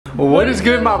What is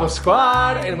good, Marble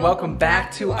Squad, and welcome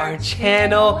back to our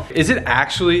channel. Is it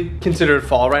actually considered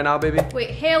fall right now, baby?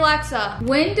 Wait, hey Alexa,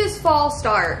 when does fall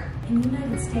start? In the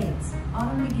United States,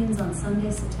 autumn begins on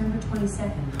Sunday, September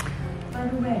 22nd. By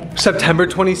the way, September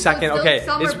 22nd, okay.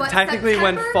 Summer, it's technically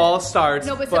when fall starts.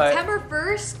 No, but September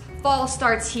 1st, fall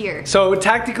starts here. So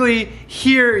technically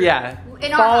here, yeah,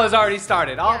 fall has already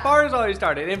started. Yeah. Fall has already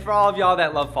started. And for all of y'all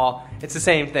that love fall, it's the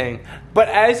same thing. But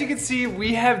as you can see,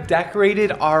 we have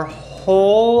decorated our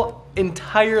whole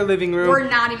entire living room. We're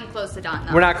not even close to done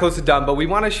though. We're not close to done, but we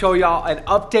want to show y'all an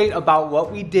update about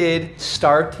what we did,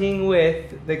 starting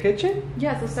with the kitchen.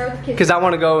 Yeah, so start with the kitchen. Because I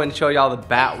want to go and show y'all the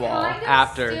bat wall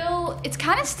after. It's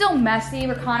kind of still messy.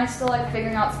 We're kind of still like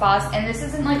figuring out spots, and this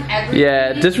isn't like everything.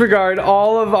 Yeah, disregard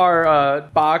all of our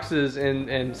boxes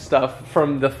and stuff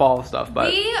from the fall stuff.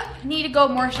 But we need to go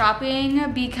more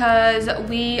shopping because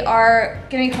we are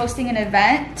going to be hosting an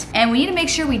event, and we need to make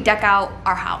sure we deck out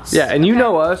our house. Yeah, and you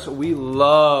know us, we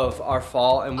love our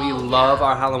fall, and we love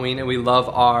our Halloween, and we love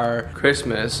our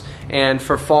Christmas. And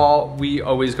for fall, we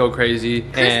always go crazy.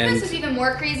 Christmas is even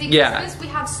more crazy. Christmas, we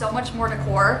have so much more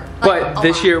decor. Like, but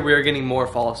this year, we're getting more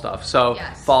fall stuff. So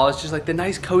yes. Fall is just like the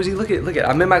nice cozy, look at,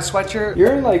 I'm in my sweatshirt.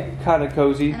 You're like kind of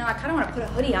cozy. I know, I kind of want to put a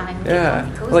hoodie on and yeah,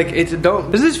 get cozy.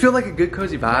 like does this feel like a good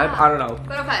cozy vibe? Yeah. I don't know.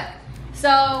 But okay.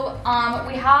 So,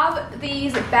 we have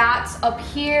these bats up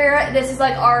here. This is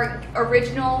like our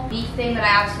original beef thing that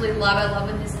I absolutely love. I love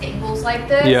when this angles like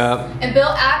this. Yeah. And Bill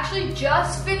actually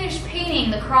just finished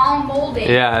painting the crown molding.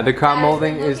 Yeah, the crown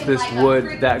molding is this like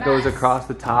wood that goes across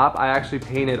the top. I actually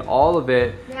painted all of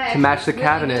it to match the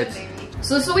cabinets.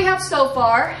 So this is what we have so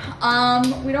far.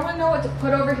 We don't really know what to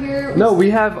put over here. No,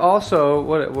 we have also,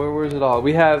 where's it all?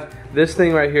 We have this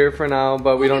thing right here for now,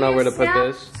 but we don't know where to put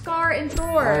this. Scar and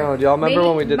Thor. I know, do y'all remember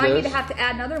when we did might this? Might need to have to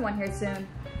add another one here soon.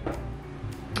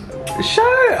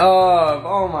 Shut up!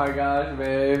 Oh my gosh,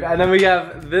 babe. And then we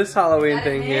have this Halloween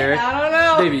thing here. I don't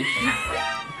know.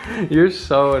 Baby, you're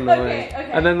so annoying. Okay.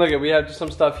 And then look, we have just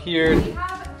some stuff here. We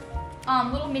have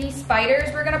little mini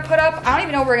spiders we're gonna put up. I don't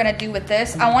even know what we're gonna do with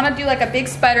this. I wanna do like a big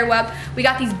spider web. We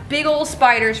got these big old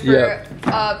spiders for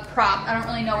prop. I don't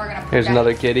really know where we're gonna put Here's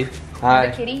another kitty. Hi.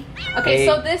 Another kitty. Okay,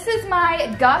 so this is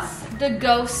my Gus the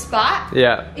Ghost spot.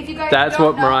 Yeah. If you guys That's don't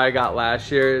what know, Mariah got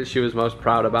last year. She was most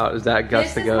proud about is that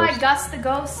Gus the Ghost. This is my Gus the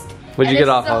Ghost. What'd you get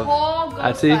off of?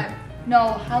 Etsy?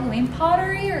 No, Halloween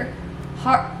pottery or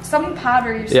some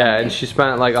pottery or something. Yeah, and she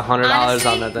spent like $100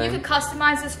 on that thing. You could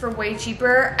customize this for way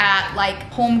cheaper at like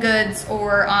Home Goods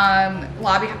or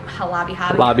Hobby Lobby.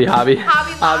 Yeah.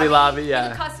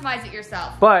 You can customize it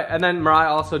yourself. But and then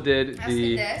Mariah also did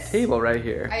the table right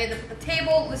here. I had the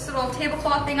table, this little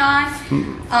tablecloth thing on.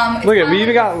 Look at, we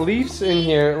even got leaves in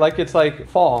here, like it's like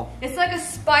fall. It's like a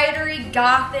spidery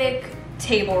gothic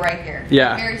table right here.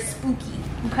 Yeah. Very spooky.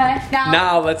 Okay.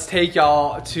 Now let's take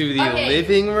y'all to the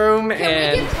living room.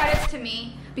 Can we give credits to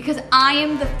me? Because I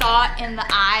am the thought and the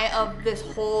eye of this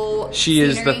whole She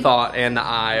is the thought and the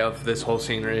eye of this whole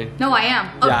scenery. No, I am.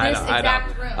 Of this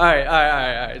exact room.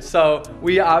 Alright. So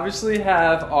we obviously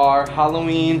have our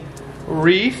Halloween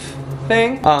wreath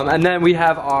thing. And then we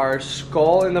have our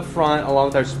skull in the front along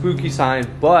with our spooky sign.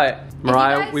 But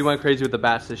Mariah, we went crazy with the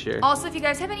bats this year. Also, if you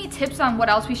guys have any tips on what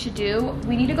else we should do,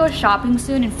 we need to go shopping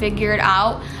soon and figure it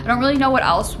out. I don't really know what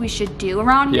else we should do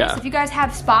around here. So if you guys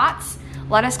have spots,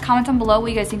 let us comment down below what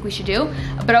you guys think we should do.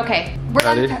 But okay, we're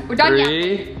done. We're done.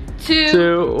 3,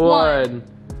 2, 1.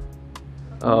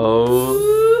 Oh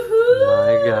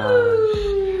my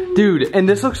gosh. Dude, and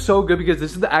this looks so good because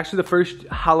this is actually the first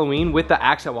Halloween with the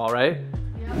accent wall, right?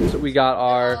 Yep. So we got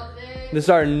our... This is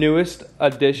our newest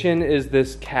addition, is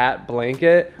this cat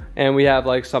blanket. And we have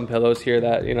like some pillows here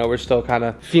that, you know, we're still kind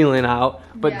of feeling out.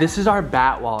 But this is our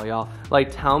bat wall, y'all.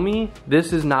 Like, tell me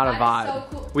this is not a vibe. So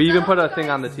cool. We even put a thing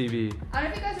on the TV. I don't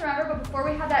know if you guys remember, but before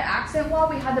we had that accent wall,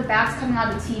 we had the bats coming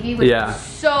out of the TV, which was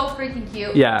so freaking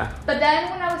cute. Yeah. But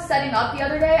then when I was setting up the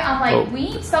other day, I'm like, we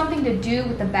need something to do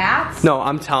with the bats. No,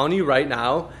 I'm telling you right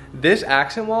now, this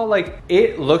accent wall, like,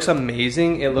 it looks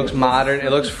amazing. It looks modern. It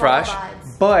looks fresh.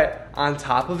 But on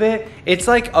top of it, it's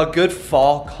like a good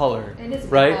fall color. It is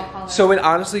right? Fall color. So it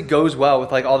honestly goes well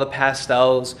with like all the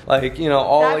pastels, like, you know,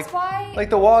 all like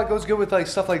the wall, it goes good with like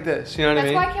stuff like this, you know what I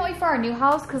mean? That's why I can't wait for our new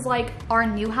house, because like our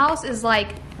new house is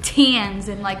like tans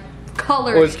and like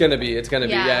colors. Well, it's gonna be,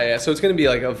 yeah. So it's gonna be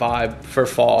like a vibe for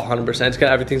fall, 100%.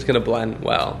 Everything's gonna blend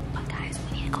well. But guys,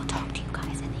 we need to go talk to you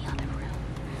guys in the other room.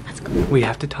 Let's go. We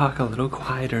have to talk a little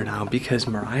quieter now because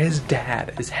Mariah's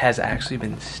dad has actually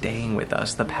been staying with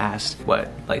us the past, what,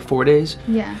 like 4 days?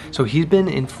 Yeah. So he's been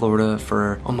in Florida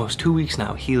for almost 2 weeks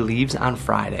now. He leaves on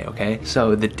Friday, okay?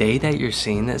 So the day that you're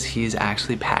seeing this, he's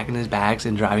actually packing his bags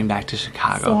and driving back to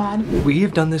Chicago. Sad. We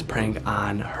have done this prank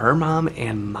on her mom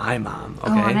and my mom,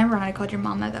 okay? Oh, I remember when I called your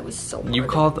mom that. That was so hard. You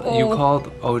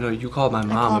called my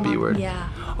mom a B word. Yeah.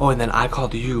 Oh, and then I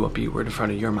called you a B word in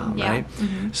front of your mom, Yeah. right?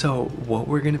 So what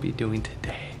we're gonna be doing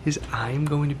today is I'm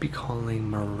going to be calling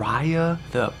Mariah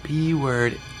the B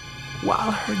word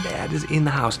while her dad is in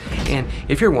the house. And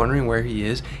if you're wondering where he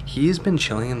is, he's been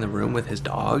chilling in the room with his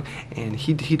dog, and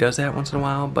he does that once in a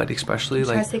while, but especially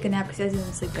like, tries to take a nap because he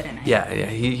doesn't sleep good at night. yeah,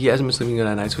 he hasn't been sleeping good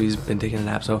at night, so he's been taking a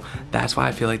nap. So that's why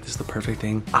I feel like this is the perfect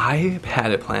thing. I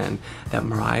had it planned that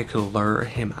Mariah could lure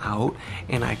him out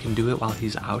and I can do it while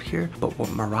he's out here. But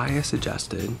what Mariah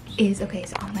suggested is, okay,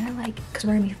 so I'm gonna like, because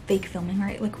we're gonna be fake filming,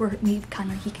 right? Like we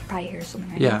kind of, he could probably hear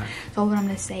something right now. So what I'm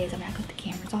gonna say is I'm gonna cut the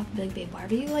cameras off and be like, babe, why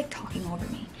are you like talking over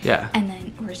me? Yeah. And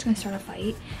then we're just gonna start a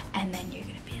fight, and then you're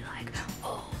gonna be like,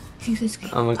 oh, he's this I'm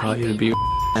gonna call you to be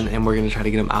and we're gonna try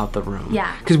to get him out the room.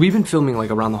 Yeah. Because we've been filming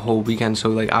like around the whole weekend, so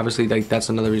like obviously like that's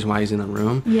another reason why he's in the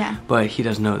room. Yeah. But he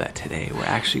doesn't know that today we're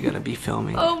actually gonna be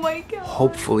filming. Oh my god.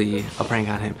 Hopefully a prank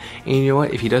on him. And you know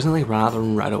what? If he doesn't like run out of the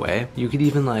room right away, you could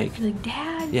even like be like,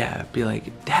 Dad. Yeah, be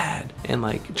like, Dad, and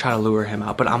like try to lure him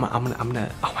out. But I'm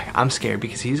gonna, oh my god, I'm scared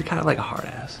because he's kind of like a hard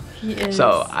ass. He is.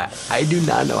 So I do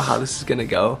not know how this is gonna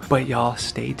go. But y'all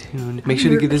stay tuned. Make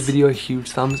sure to give this video a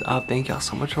huge thumbs up. Thank y'all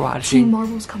so much for watching. Team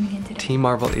Marvel's coming in today. Team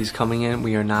Marvel is coming in.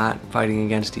 We are not fighting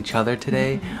against each other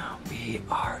today. We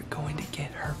are going to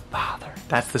get her father.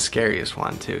 That's the scariest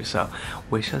one too. So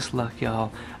wish us luck,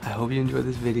 y'all. I hope you enjoyed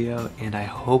this video, and I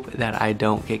hope that I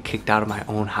don't get kicked out of my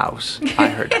own house by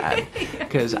her dad,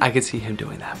 because I could see him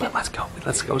doing that. But let's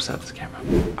go set up this camera.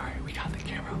 All right, we got the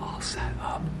camera all set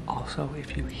up. Also,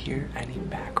 if you hear any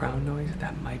background noise,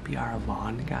 that might be our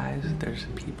lawn guys. There's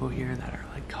people here that are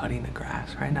like cutting the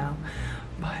grass right now.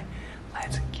 But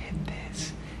let's get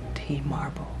this. Team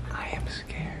Marvel, I am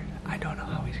scared. I don't know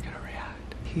how he's gonna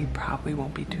react. He probably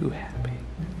won't be too happy.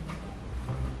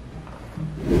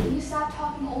 Can you stop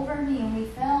talking over me when we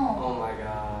film? Oh my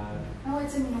god. No,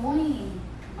 it's annoying.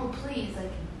 Oh, please,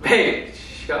 like. Babe,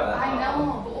 shut up. I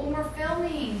know, but when we're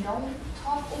filming, don't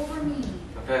talk over me.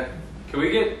 Okay. Can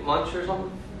we get lunch or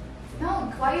something? No,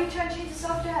 why are you trying to change the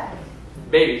subject?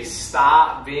 Baby,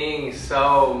 stop being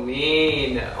so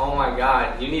mean. Oh my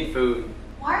god, you need food.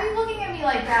 Why are you looking at me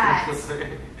like that?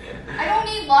 I don't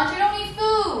need lunch, I don't need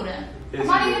food. Yes, I'm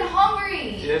not you even do.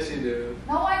 hungry. Yes, you do.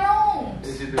 No, I don't.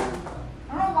 Yes, you do.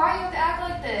 I don't know why you have to act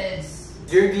like this.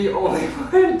 You're the only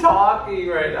one talking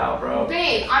right now, bro.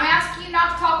 Babe, I'm asking you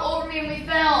not to talk over me when we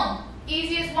film.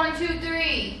 Easiest 1, 2,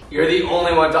 3. You're the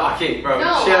only one talking, bro.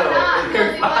 No, Chill. I'm not. You're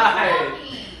You're the one fine.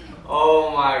 talking.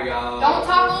 Oh my god. Don't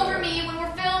talk over me when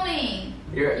we're filming.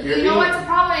 You're You know what's a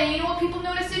problem, and you know what people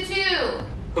notice it too.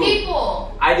 Who?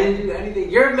 People. I didn't do anything.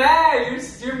 You're mad.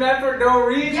 You're mad for no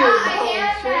reason. Yeah, I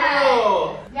am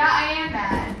Chill. mad. Yeah, I am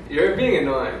mad. You're being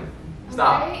annoying.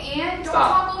 Stop. Okay, and don't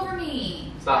Stop. talk over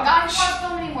me. Stop. I'm not even want to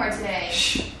film anymore today.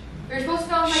 Shh. We were supposed to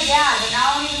film with my dad, but now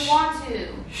I don't even want to.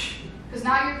 Because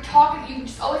now you're talking, you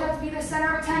just always have to be the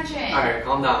center of attention. Alright,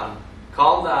 calm down.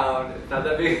 Calm down. It's not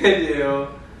that big a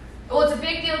deal. Well, it's a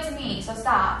big deal to me, so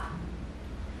stop.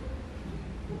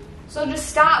 So just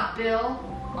stop, Bill.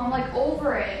 I'm like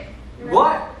over it.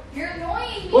 What? You're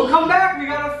annoying me. Well, come back. We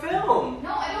gotta film.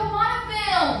 No, I don't want to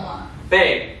film.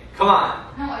 Babe, come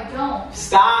on. No, I don't.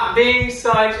 Stop being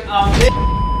such a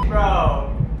bitch,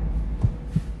 bro.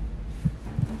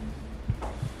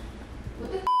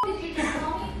 What the f did you just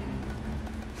call me?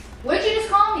 What did you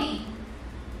just call me?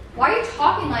 Why are you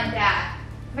talking like that?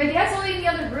 My dad's only in the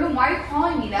other room. Why are you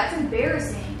calling me? That's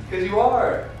embarrassing. Because you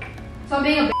are. So I'm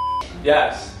being a bitch.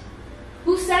 Yes.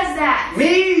 Who says that?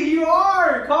 Me, you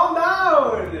are. Calm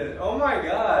down. Oh my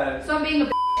god. So I'm being a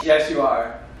bitch. Yes, you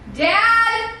are.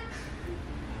 Dad!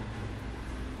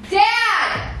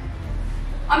 Dad!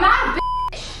 I'm not a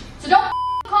bitch. So don't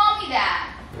call me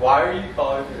that. Why are you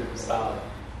calling me to stop?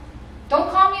 Don't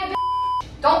call me a bitch.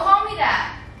 Don't call me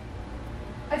that.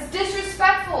 It's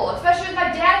disrespectful, especially with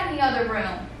my dad in the other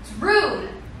room. It's rude.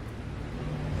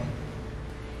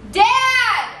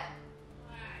 Dad!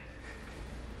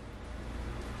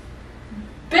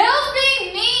 Bill's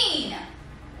being mean.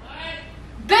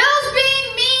 What? Bill's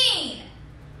being mean.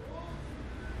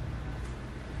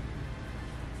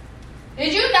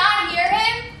 Did you not hear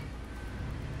him?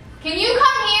 Can you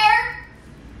come here?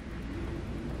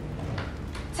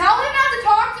 Tell him not to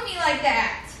talk to me like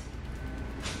that.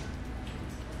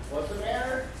 What's the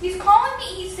matter? He's calling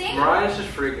me. He's saying Mariah,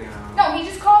 freaking out. No, he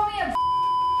just called me a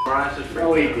Mariah's just freaking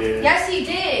No, he out. did. Yes, he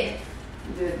did.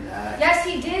 He did not. Yes,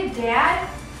 he did, Dad.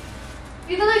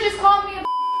 He literally just called me a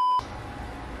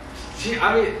I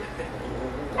mean,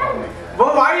 Oh my God.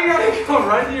 but why are you gonna go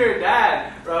run to your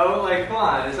dad, bro? Like, come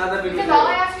on, it's not that big of a Because deal. all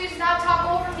I asked you is not talk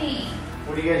over me.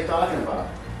 What are you guys talking about?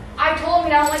 I told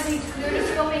him I don't like when you're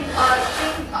just filming thing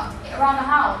around the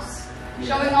house.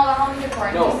 Showing all the home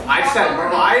decor. No, Just I talk said over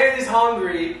me. Mariah is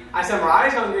hungry. I said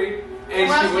Mariah's hungry, and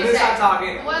What else she did wouldn't you say? stop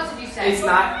talking. What else did you say? It's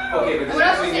not okay, but this What is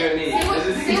else between did you and you me. say? This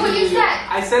is See what you between said.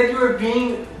 I said you were being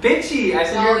bitchy. I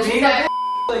said No, you were you being said- a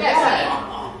like Yes, that.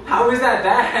 How is that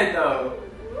bad though?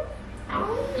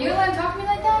 You let him talk to me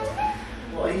like that?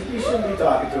 Well, you shouldn't be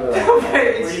talking to her like Okay,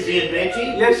 that. Were you being bitchy?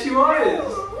 Yes, she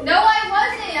was. No, I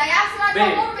wasn't. I asked him not to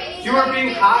talk over me. Babe, and he you said were I being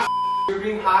was hostile. You were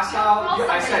being hostile. Don't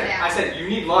call I somebody that. said you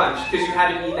need lunch because you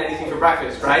hadn't eaten anything for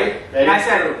breakfast, right? That And is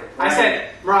true. I said,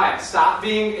 Mariah, stop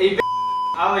being a.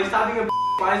 I was like, stop being a.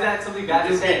 Why is that something bad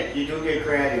to say? You do get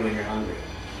crabby when you're hungry.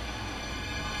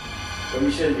 But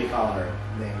we shouldn't be calling her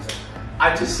names.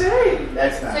 I'm just saying.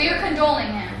 That's not. So you're condoling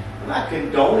him. I'm not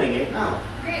condoning it, no.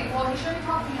 Great. Well, he shouldn't be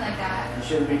talking to me like that. You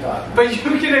shouldn't be talking. But you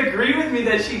can agree with me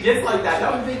that she gets like that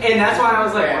though. And that's why I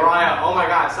was like, Mariah, oh my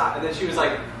god, stop. And then she was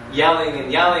like yelling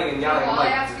and yelling and yelling. Well, I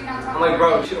asked you not to talk I'm like, over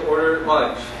bro, me. you should order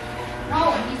lunch.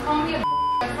 No, and he's calling me a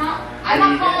It's not. I'm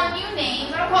not calling you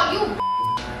names. I don't call you We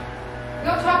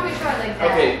don't talk to each other like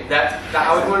that. Okay, that I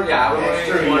was wondering, yeah, I was That's wondering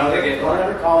true. if you wanted to get. Don't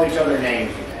ever call each other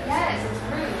names. Yes, it's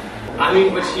rude. I mean,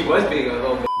 but she was being a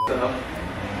little though.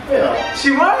 Bill.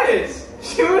 She was!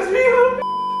 She was being a little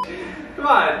Come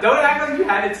on, don't act like you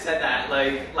hadn't said that.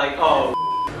 Like, oh,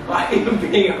 why are you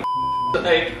being a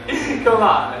like, come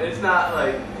on, it's not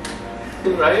like,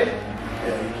 right?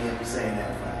 Bill, you can't be saying that.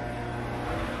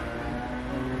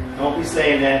 Don't be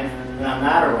saying that when I'm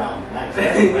not around. Not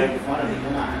exactly right in front of me.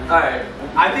 Come on. Alright,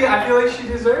 I feel like she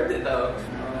deserved it though.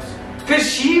 Because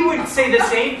she would say the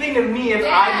same thing to me if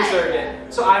I deserved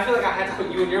it. So I feel like I had to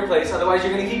put you in your place, otherwise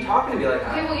you're gonna keep talking to me like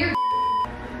Okay, that. well, you're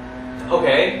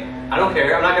Okay, I don't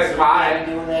care, I'm not gonna cry.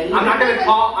 I'm not gonna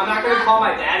call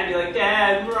my dad and be like,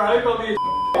 Dad, Mariah called me a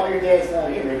Call your dad's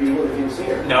not here. Maybe you would if he was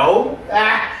here. No.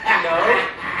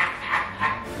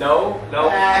 No.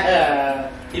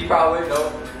 He probably,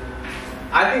 no.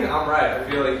 I think I'm right. I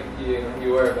feel like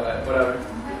you were, but whatever.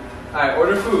 Alright,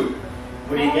 order food.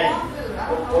 What do you get?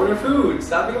 Order food.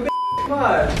 Stop being a bitch. Come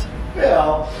on. Bill.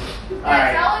 All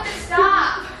right. Tell him to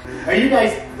stop. Are you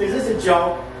guys? Is this a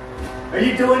joke? Are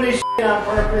you doing this shit on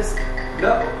purpose?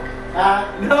 No.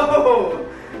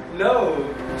 No.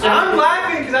 I'm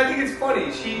laughing because I think it's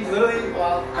funny. She literally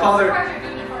called I'm her. surprised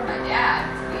you're doing it for my dad.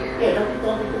 It's weird. Yeah, don't be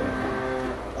doing it.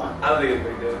 Come on. I don't think it's a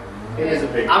big deal. It is a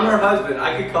big. I'm her husband. I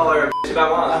could call her a bitch if I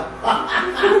want.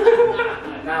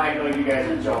 Now I know you guys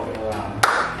are joking around.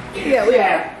 Yeah, we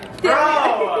are.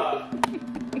 Bro!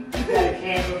 You got a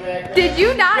camera back there? Did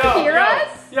you not hear us?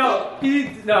 No,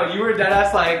 you were dead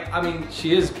ass like, I mean,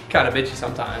 she is kind of bitchy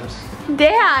sometimes.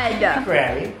 Dad!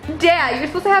 Granny. Dad, you're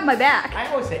supposed to have my back. I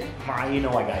always say, Ma, you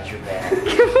know I got your back.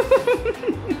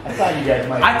 I thought you guys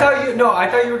might. I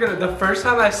thought you were gonna, the first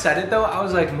time I said it though, I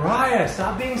was like, Mariah,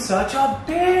 stop being such a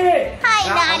bitch! Hi,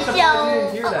 I'm surprised you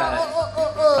didn't hear that.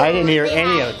 I didn't hear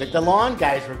any of it. The lawn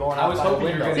guys were going I out was by the hoping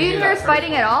you were window. gonna Do you hear us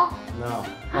fighting at all? No.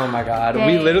 Oh my god, we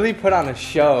Dang. literally put on a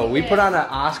show. We put on an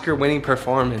Oscar-winning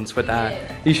performance with that.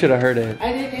 You should have heard it.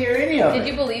 I didn't hear any of Did it.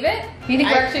 you believe it? Do you think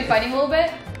we're actually fighting a little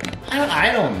bit?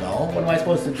 I don't know. What am I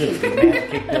supposed to do?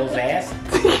 Kick Bill's ass?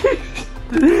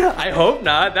 I hope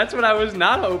not. That's what I was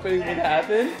not hoping would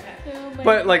happen.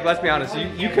 But like, let's be honest,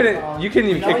 you couldn't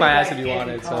even kick my ass if you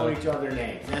wanted. Call So each other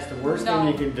names. That's the worst No. thing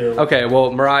you can do. okay,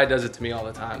 well Mariah does it to me all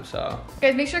the time. So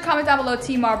Guys, make sure to comment down below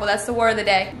Team Marble. That's the word of the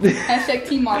day. Hashtag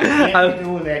Team Marble. Can't be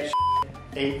doing that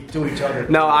to each other.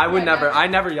 no, I would never. I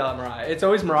never yell at Mariah. It's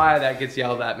always Mariah that gets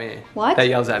yelled at me. What? That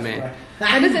yells at me.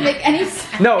 That doesn't make any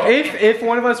sense. No, if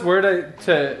one of us were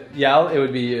to yell, it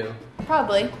would be you.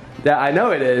 Probably. Yeah, I know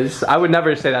it is. I would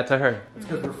never say that to her. It's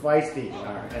because we're feisty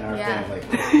in our Yeah. family.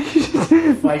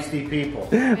 Feisty people.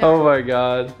 Oh my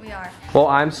god. We are. Well,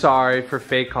 I'm sorry for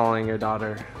fake calling your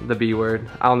daughter the B word.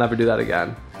 I'll never do that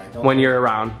again. Don't When let you're it-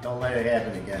 around. Don't let it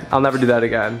happen again. I'll never do that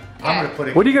again. I'm gonna put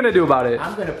a. What are you gonna do about it?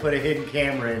 I'm gonna put a hidden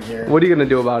camera in here. What are you gonna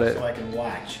do about it? So I can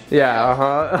watch. Yeah,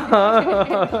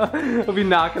 uh-huh. We'll be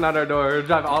knocking on our door. We'll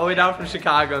drive all the way down from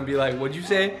Chicago and be like, what'd you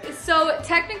say? So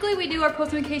technically we do our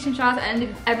post-notification shots at the end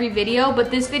of every video,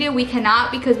 but this video we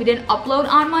cannot because we didn't upload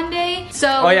on Monday. So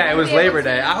Oh yeah, it we was won't be able Labor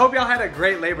Day. to- I hope y'all had a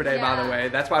great Labor Day, by Yeah. the way.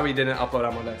 That's why we didn't upload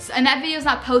on Monday. And that video's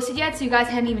not posted yet, so you guys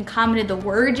haven't even commented the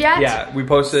word yet. Yeah, we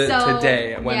posted it So,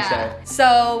 today, Wednesday. Wednesday.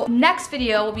 So next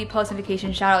video will be post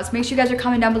notification shout outs. Make sure you guys are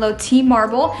comment down below Team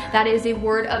Marble. That is a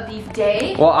word of the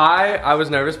day. Well, I was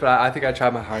nervous, but I think I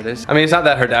tried my hardest. I mean, it's not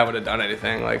that her dad would have done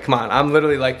anything. Like, come on, I'm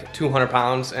literally like 200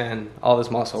 pounds and all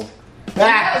this muscle. My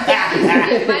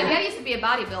dad used to be a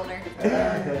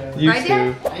bodybuilder. Used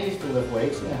to. I used to lift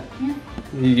weights, yeah.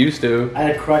 You used to. I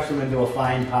had to crush them into a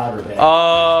fine powder bag.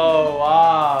 Oh,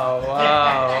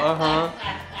 wow,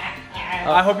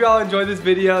 I hope y'all enjoyed this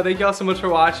video. Thank y'all so much for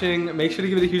watching. Make sure to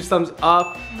give it a huge thumbs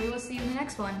up. And we will see you in the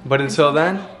next one. But until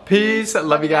then, peace.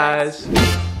 Love you guys.